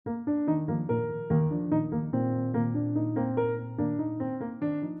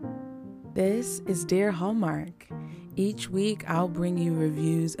This is Dear Hallmark. Each week, I'll bring you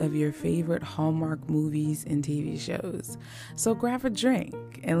reviews of your favorite Hallmark movies and TV shows. So grab a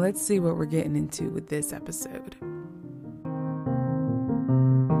drink and let's see what we're getting into with this episode.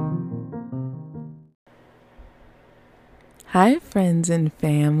 Hi, friends and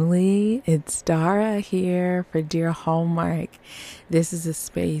family. It's Dara here for Dear Hallmark. This is a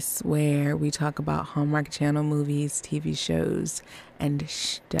space where we talk about Hallmark Channel movies, TV shows, and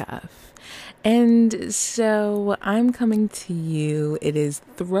stuff. And so I'm coming to you. It is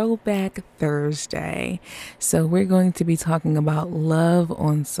Throwback Thursday. So we're going to be talking about Love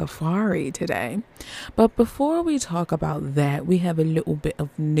on Safari today. But before we talk about that, we have a little bit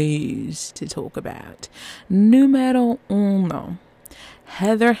of news to talk about. Numero uno.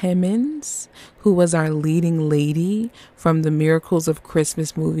 Heather Hemmings, who was our leading lady from the Miracles of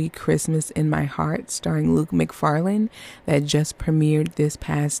Christmas movie Christmas in My Heart, starring Luke Macfarlane, that just premiered this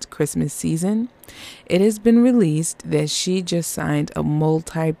past Christmas season. It has been released that she just signed a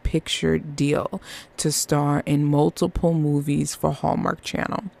multi-picture deal to star in multiple movies for Hallmark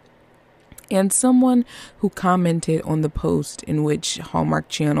Channel. And someone who commented on the post in which Hallmark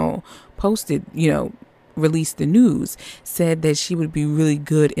Channel posted, released the news, said that she would be really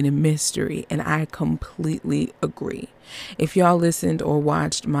good in a mystery, and I completely agree. If y'all listened or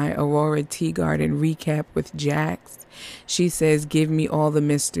watched my Aurora Teagarden recap with Jax, she says, "Give me all the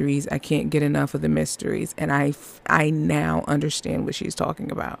mysteries. I can't get enough of the mysteries." And I now understand what she's talking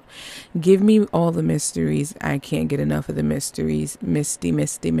about. Give me all the mysteries. I can't get enough of the mysteries. Misty,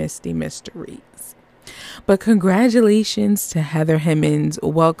 misty, misty mysteries. But congratulations to Heather Hemmings.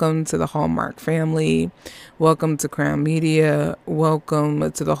 Welcome to the Hallmark family. Welcome to Crown Media.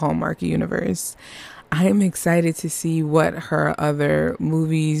 Welcome to the Hallmark universe. I am excited to see what her other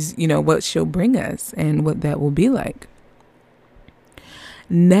movies, what she'll bring us and what that will be like.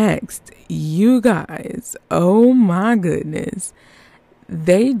 Next, you guys, oh my goodness.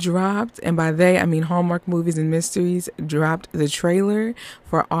 They dropped, and by they, I mean Hallmark Movies and Mysteries, dropped the trailer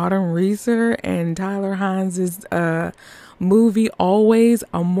for Autumn Reeser and Tyler Hynes' movie Always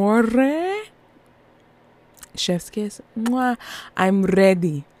Amore. Chef's kiss. Mwah. I'm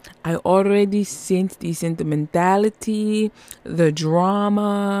ready. I already sense the sentimentality, the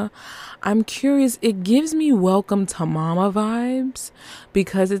drama. I'm curious. It gives me Welcome to Mama vibes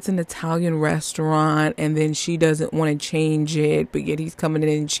because it's an Italian restaurant and then she doesn't want to change it, but yet he's coming in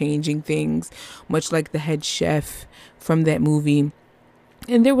and changing things, much like the head chef from that movie.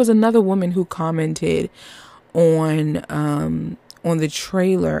 And there was another woman who commented on the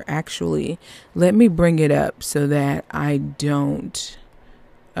trailer, actually. Let me bring it up so that I don't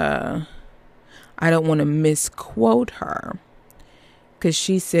want to misquote her, because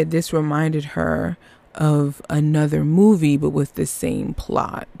she said this reminded her of another movie but with the same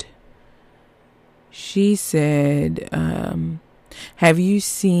plot. She said, have you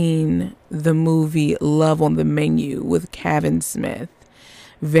seen the movie Love on the Menu with Kevin Smith?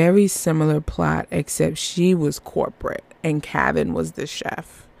 Very similar plot, except she was corporate and Kevin was the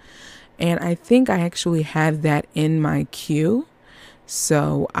chef. And I think I actually have that in my queue.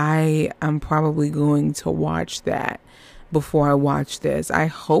 So I am probably going to watch that before I watch this. I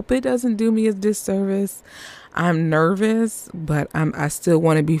hope it doesn't do me a disservice. I'm nervous, but I still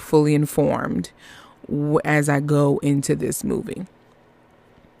want to be fully informed as I go into this movie.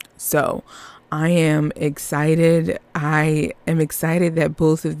 So I am excited. I am excited that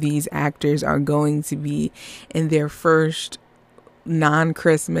both of these actors are going to be in their first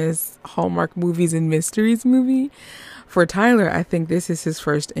non-Christmas Hallmark Movies and Mysteries movie. For Tyler, I think this is his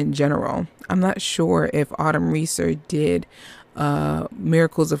first in general. I'm not sure if Autumn Reeser did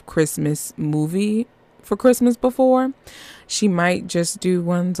Miracles of Christmas movie for Christmas before. She might just do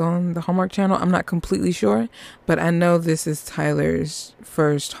ones on the Hallmark Channel. I'm not completely sure, but I know this is Tyler's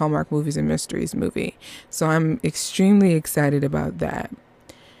first Hallmark Movies and Mysteries movie. So I'm extremely excited about that.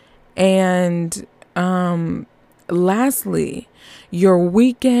 And lastly, your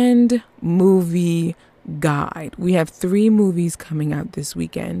weekend movie guide. We have 3 movies coming out this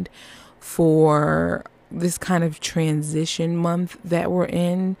weekend for this kind of transition month that we're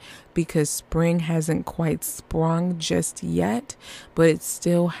in, because spring hasn't quite sprung just yet, but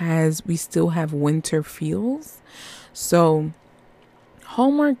we still have winter feels. So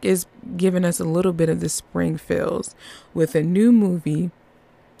Hallmark is giving us a little bit of the spring feels with a new movie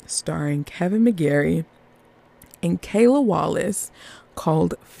starring Kevin McGarry and Kayla Wallace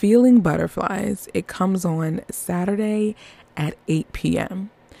called Feeling Butterflies. It comes on Saturday at 8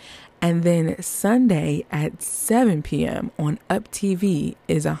 p.m. And then Sunday at 7 p.m. on Up TV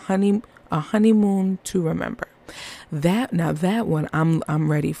is a honeymoon to remember. That one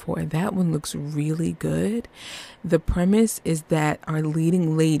I'm ready for. That one looks really good. The premise is that our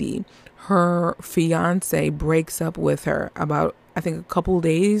leading lady, her fiance breaks up with her about, I think, a couple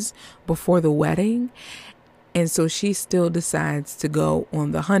days before the wedding. And so she still decides to go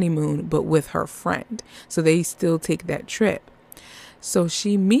on the honeymoon, but with her friend. So they still take that trip. So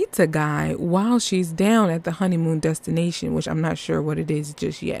she meets a guy while she's down at the honeymoon destination, which I'm not sure what it is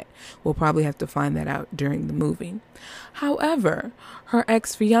just yet. We'll probably have to find that out during the movie. However, her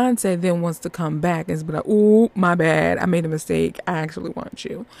ex-fiance then wants to come back and be like, "Ooh, my bad. I made a mistake. I actually want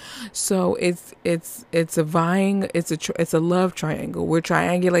you." So it's a love triangle. We're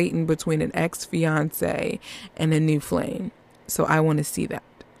triangulating between an ex-fiance and a new flame. So I want to see that.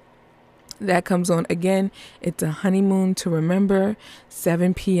 That comes on again. It's a Honeymoon to Remember,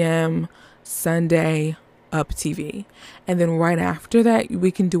 7 p.m. Sunday, Up TV. And then right after that, we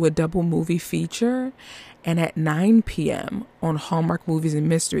can do a double movie feature. And at 9 p.m. on Hallmark Movies and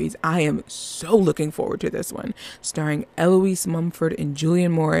Mysteries, I am so looking forward to this one, starring Eloise Mumford and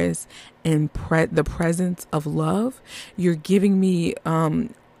Julian Morris in The Presence of Love. You're giving me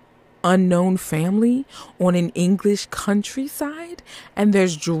unknown family on an English countryside, and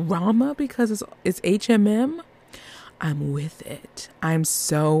there's drama because it's HMM. I'm with it. I'm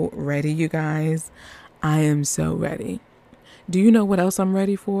so ready, you guys. I am so ready. Do you know what else I'm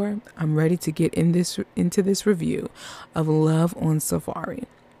ready for? I'm ready to get into this review of Love on Safari.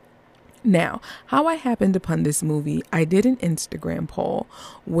 Now, how I happened upon this movie, I did an Instagram poll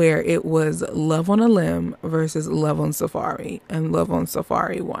where it was Love on a Limb versus Love on Safari, and Love on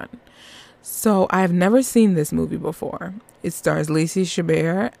Safari won. So I've never seen this movie before. It stars Lacey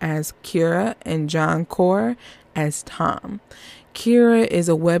Chabert as Kira and John Corr as Tom. Kira is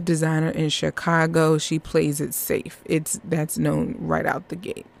a web designer in Chicago. She plays it safe. That's known right out the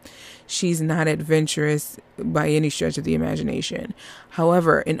gate. She's not adventurous by any stretch of the imagination.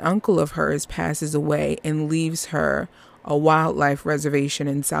 However, an uncle of hers passes away and leaves her a wildlife reservation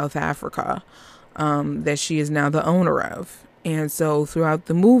in South Africa that she is now the owner of. And so throughout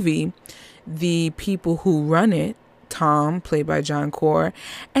the movie, the people who run it, Tom, played by John Corr,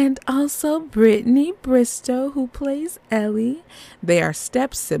 and also Brittany Bristow, who plays Ellie, they are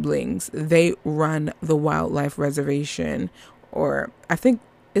step siblings. They run the wildlife reservation, or I think,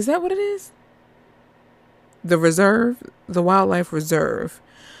 is that what it is? The reserve, the wildlife reserve,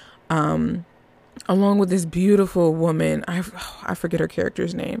 along with this beautiful woman. I forget her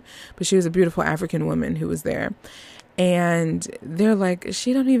character's name, but she was a beautiful African woman who was there. And they're like,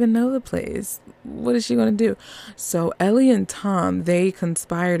 she don't even know the place. What is she going to do? So Ellie and Tom, they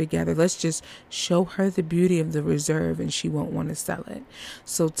conspire together. Let's just show her the beauty of the reserve and she won't want to sell it.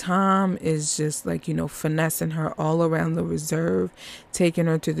 So Tom is just like, finessing her all around the reserve, taking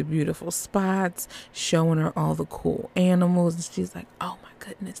her to the beautiful spots, showing her all the cool animals. And she's like, oh my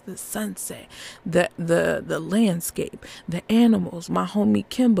goodness, the sunset, the landscape, the animals. My homie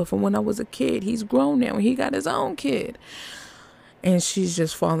Kimba from when I was a kid, he's grown now and he got his own kid. And she's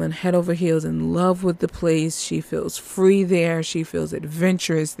just fallen head over heels in love with the place. She feels free there. She feels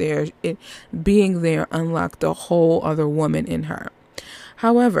adventurous there. Being there unlocked a whole other woman in her.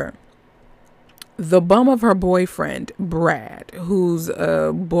 However, the bum of her boyfriend, Brad, who's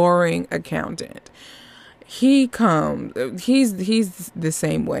a boring accountant, he's the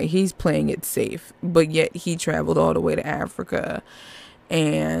same way. He's playing it safe, but yet he traveled all the way to Africa.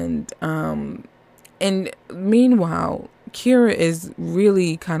 And meanwhile, Kira is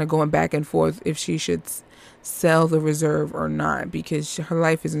really kind of going back and forth if she should sell the reserve or not, because her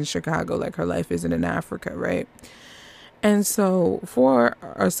life is in Chicago, like her life isn't in Africa, right? And so for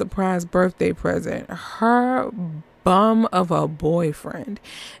a surprise birthday present, her bum of a boyfriend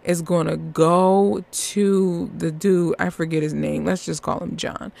is going to go to the dude, I forget his name, let's just call him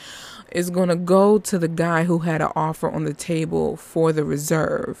John, is going to go to the guy who had an offer on the table for the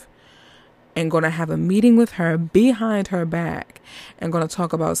reserve, and going to have a meeting with her behind her back and going to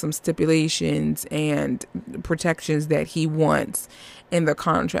talk about some stipulations and protections that he wants in the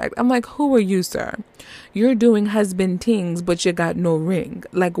contract. I'm like, who are you, sir? You're doing husband things, but you got no ring.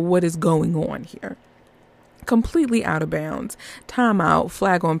 Like, what is going on here? Completely out of bounds. Timeout,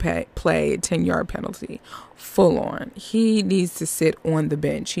 flag on play, 10-yard penalty. Full on. He needs to sit on the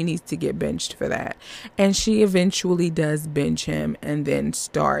bench. He needs to get benched for that. And she eventually does bench him and then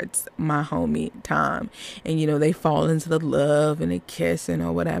starts my homie Tom. And, they fall into the love and the kissing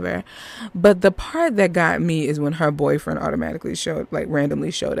or whatever. But the part that got me is when her boyfriend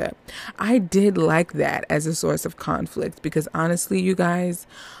randomly showed up. I did like that as a source of conflict because honestly, you guys,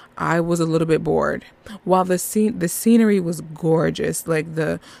 I was a little bit bored. While the scenery was gorgeous, like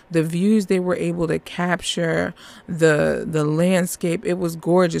the views they were able to capture, the landscape, it was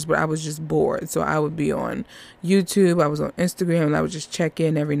gorgeous, but I was just bored. So I would be on YouTube, I was on Instagram, and I would just check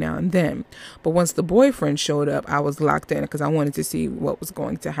in every now and then. But once the boyfriend showed up, I was locked in because I wanted to see what was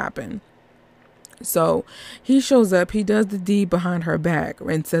going to happen. So he shows up, he does the deed behind her back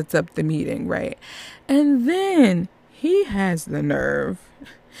and sets up the meeting, right? And then he has the nerve,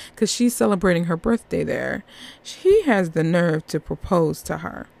 because she's celebrating her birthday there, he has the nerve to propose to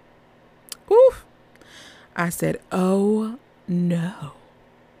her. Oof. I said, oh no.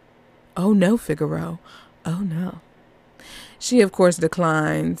 Oh no, Figaro. Oh no. She, of course,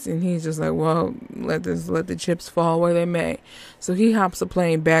 declines, and he's just like, well, let the chips fall where they may. So he hops a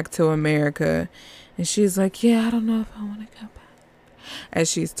plane back to America, and she's like, yeah, I don't know if I want to go back.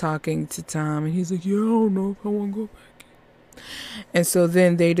 As she's talking to Tom, and he's like, yeah, I don't know if I want to go back. And so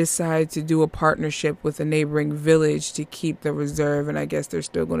then they decide to do a partnership with a neighboring village to keep the reserve, and I guess they're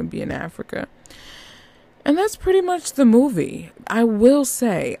still going to be in Africa. And that's pretty much the movie. I will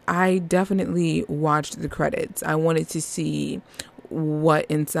say, I definitely watched the credits. I wanted to see what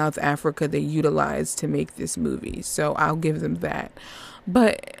in South Africa they utilized to make this movie. So I'll give them that.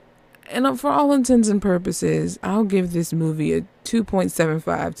 But, and for all intents and purposes, I'll give this movie a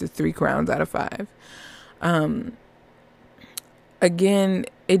 2.75 to 3 crowns out of 5. Again,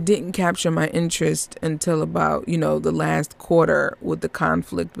 it didn't capture my interest until about, the last quarter with the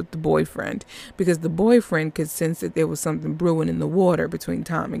conflict with the boyfriend, because the boyfriend could sense that there was something brewing in the water between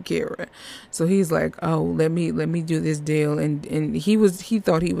Tom and Kira. So he's like, oh, let me do this deal. And he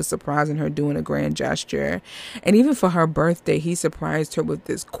thought he was surprising her, doing a grand gesture. And even for her birthday, he surprised her with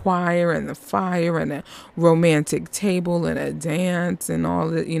this choir and the fire and a romantic table and a dance and all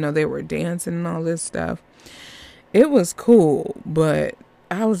that. They were dancing and all this stuff. It was cool, but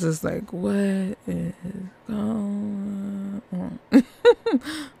I was just like, what is going on?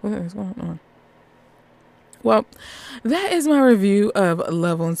 What is going on? Well, that is my review of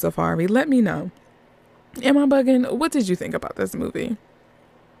Love on Safari. Let me know. Am I bugging? What did you think about this movie?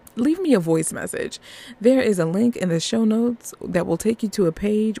 Leave me a voice message. There is a link in the show notes that will take you to a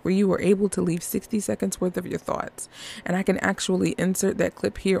page where you are able to leave 60 seconds worth of your thoughts. And I can actually insert that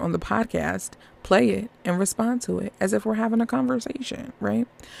clip here on the podcast, play it, and respond to it as if we're having a conversation, right?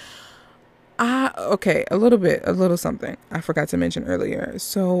 Okay, a little something I forgot to mention earlier.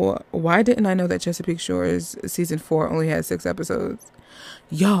 So why didn't I know that Chesapeake Shores season 4 only had 6 episodes?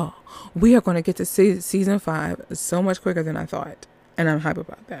 Y'all, we are going to get to season 5 so much quicker than I thought. And I'm hype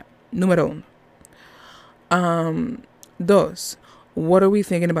about that. Número 1. 2. What are we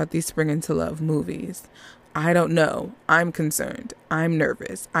thinking about these Spring into Love movies? I don't know. I'm concerned. I'm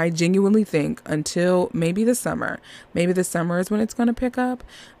nervous. I genuinely think until maybe the summer is when it's going to pick up.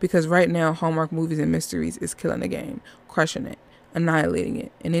 Because right now, Hallmark Movies and Mysteries is killing the game. Crushing it. Annihilating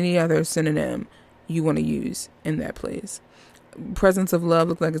it. And any other synonym you want to use in that place. Presence of Love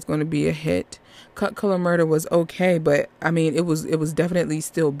looked like it's going to be a hit. Cut Color Murder was okay, but I mean, it was definitely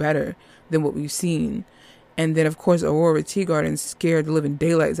still better than what we've seen. And then, of course, Aurora Teagarden scared the living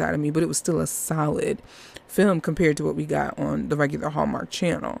daylights out of me, but it was still a solid film compared to what we got on the regular Hallmark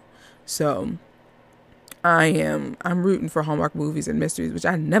channel. So I'm rooting for Hallmark Movies and Mysteries, which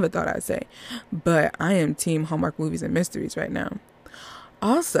I never thought I'd say, but I am team Hallmark Movies and Mysteries right now.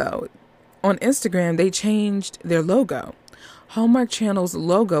 Also, on Instagram, they changed their logo. Hallmark Channel's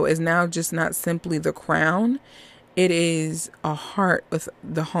logo is now just not simply the crown. It is a heart with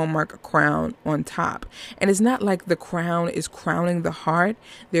the Hallmark crown on top. And it's not like the crown is crowning the heart.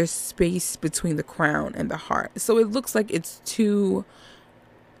 There's space between the crown and the heart. So it looks like it's two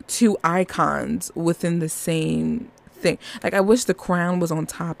icons within the same thing. Like, I wish the crown was on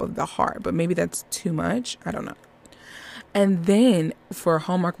top of the heart, but maybe that's too much. I don't know. And then for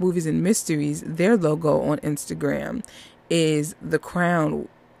Hallmark Movies and Mysteries, their logo on Instagram is the crown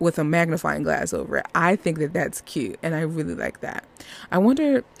with a magnifying glass over it. I think that that's cute, and I really like that. I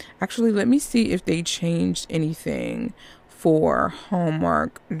wonder, actually, let me see if they changed anything for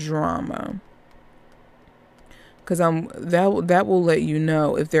Hallmark drama, because that will let you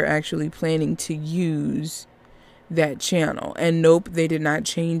know if they're actually planning to use that channel. And nope, they did not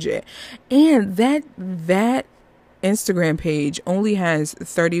change it. And that Instagram page only has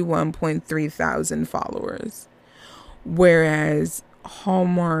 31.3 thousand followers. Whereas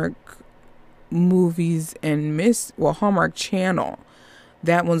Hallmark Movies and Hallmark Channel,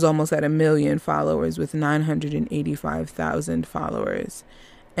 that one's almost at 1 million followers with 985,000 followers.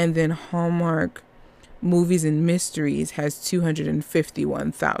 And then Hallmark Movies and Mysteries has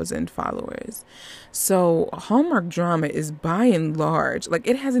 251,000 followers. So Hallmark Drama is by and large, like,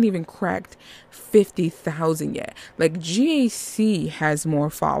 it hasn't even cracked 50,000 yet. Like, GAC has more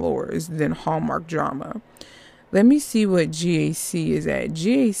followers than Hallmark Drama. Let me see what GAC is at.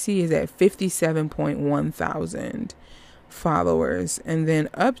 GAC is at 57.1 thousand followers. And then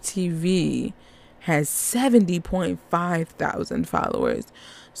Up TV has 70.5 thousand followers.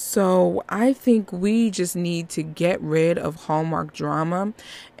 So I think we just need to get rid of Hallmark Drama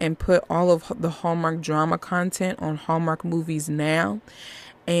and put all of the Hallmark Drama content on Hallmark Movies Now,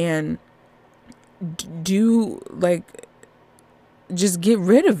 and do, like, just get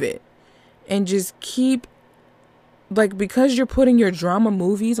rid of it and just keep, like, because you're putting your drama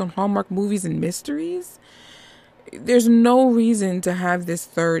movies on Hallmark Movies and Mysteries, there's no reason to have this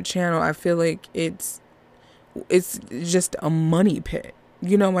third channel. I feel like it's just a money pit.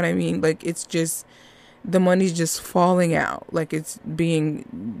 You know what I mean? Like, it's just, the money's just falling out. Like, it's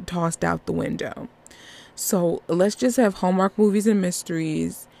being tossed out the window. So let's just have Hallmark Movies and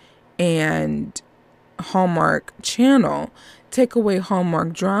Mysteries and Hallmark Channel. Take away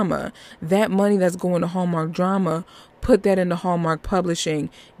Hallmark Drama. That money that's going to Hallmark Drama, put that into Hallmark Publishing,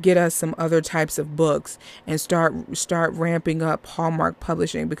 get us some other types of books, and start ramping up Hallmark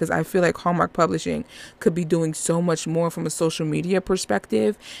Publishing, because I feel like Hallmark Publishing could be doing so much more from a social media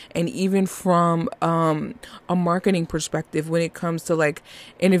perspective, and even from a marketing perspective when it comes to, like,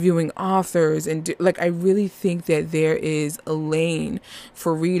 interviewing authors. And like, I really think that there is a lane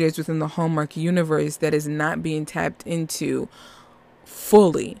for readers within the Hallmark universe that is not being tapped into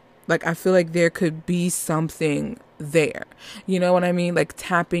fully. Like, I feel like there could be something there. You know what I mean? Like,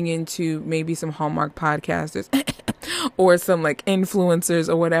 tapping into maybe some Hallmark podcasters or some, like, influencers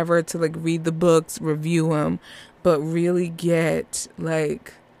or whatever to, like, read the books, review them, but really get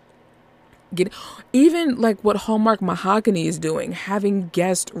even like what Hallmark Mahogany is doing, having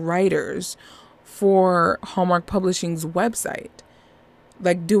guest writers for Hallmark Publishing's website,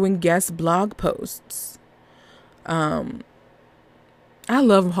 like doing guest blog posts. I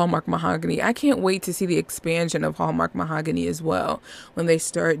love Hallmark Mahogany. I can't wait to see the expansion of Hallmark Mahogany as well, when they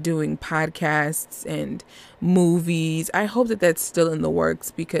start doing podcasts and movies. I hope that that's still in the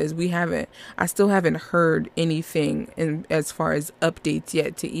works, because I still haven't heard anything as far as updates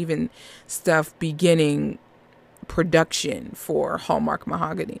yet to even stuff beginning production for Hallmark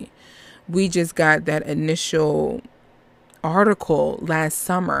Mahogany. We just got that initial article last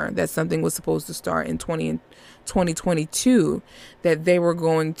summer that something was supposed to start in 2022 that they were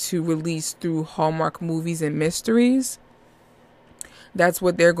going to release through Hallmark Movies and Mysteries. That's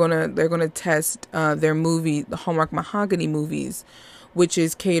what they're gonna test their movie, the Hallmark Mahogany movies, which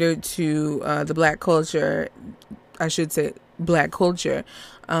is catered to the Black culture. I should say Black culture.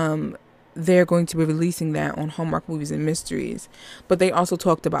 They're going to be releasing that on Hallmark Movies and Mysteries. But they also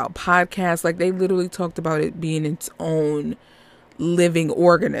talked about podcasts. Like, they literally talked about it being its own living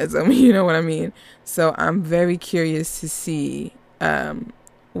organism. You know what I mean? So I'm very curious to see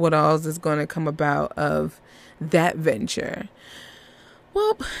what else is going to come about of that venture.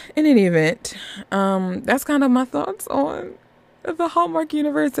 Well, in any event, that's kind of my thoughts on the Hallmark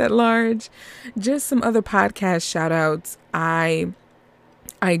universe at large. Just some other podcast shout outs.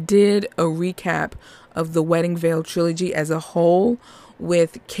 I did a recap of the Wedding Veil trilogy as a whole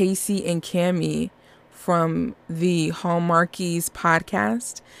with Casey and Cammie from the Hallmarkies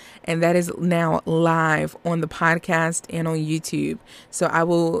podcast, and that is now live on the podcast and on YouTube. So I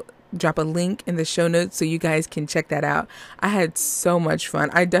will drop a link in the show notes so you guys can check that out. I had so much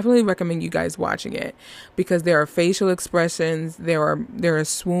fun. I definitely recommend you guys watching it, because there are facial expressions, there are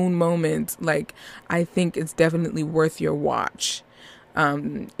swoon moments. Like, I think it's definitely worth your watch.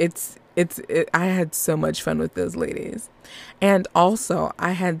 I had so much fun with those ladies. And also,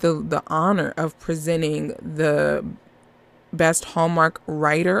 I had the honor of presenting the Best Hallmark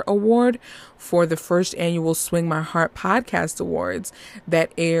Writer Award for the first annual Swing My Heart Podcast Awards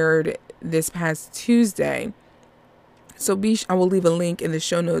that aired this past Tuesday. So I will leave a link in the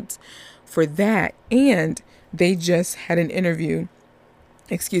show notes for that. And they just had an interview.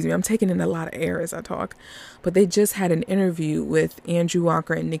 Excuse me, I'm taking in a lot of air as I talk. But they just had an interview with Andrew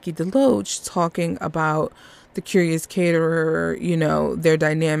Walker and Nikki DeLoach talking about The Curious Caterer, you know, their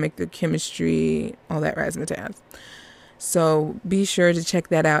dynamic, their chemistry, all that razzmatazz. So be sure to check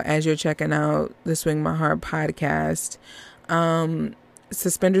that out as you're checking out the Swing My Heart podcast.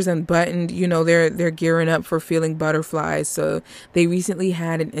 Suspenders Unbuttoned, you know, they're gearing up for Feeling Butterflies. So they recently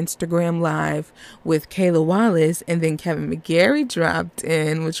had an Instagram live with Kayla Wallace, and then Kevin McGarry dropped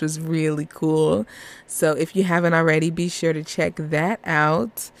in, which was really cool. So if you haven't already, be sure to check that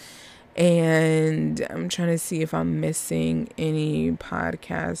out. And I'm trying to see if I'm missing any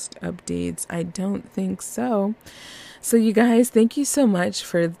podcast updates. I don't think so. So you guys, thank you so much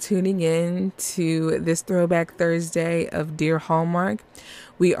for tuning in to this Throwback Thursday of Dear Hallmark.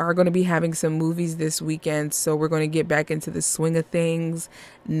 We are going to be having some movies this weekend, so we're going to get back into the swing of things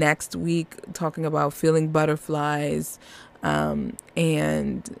next week, talking about Feeling Butterflies,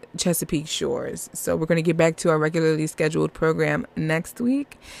 and Chesapeake Shores. So we're going to get back to our regularly scheduled program next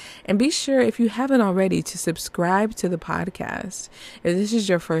week. And be sure, if you haven't already, to subscribe to the podcast. If this is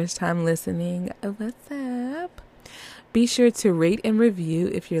your first time listening, what's up? Be sure to rate and review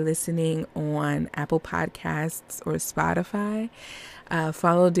if you're listening on Apple Podcasts or Spotify.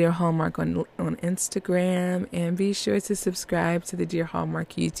 Follow Dear Hallmark on Instagram, and be sure to subscribe to the Dear Hallmark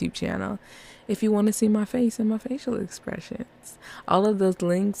YouTube channel if you want to see my face and my facial expressions. All of those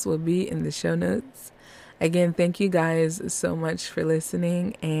links will be in the show notes. Again, thank you guys so much for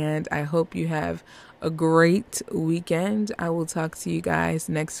listening, and I hope you have a great weekend. I will talk to you guys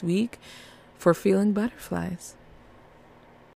next week for Feeling Butterflies.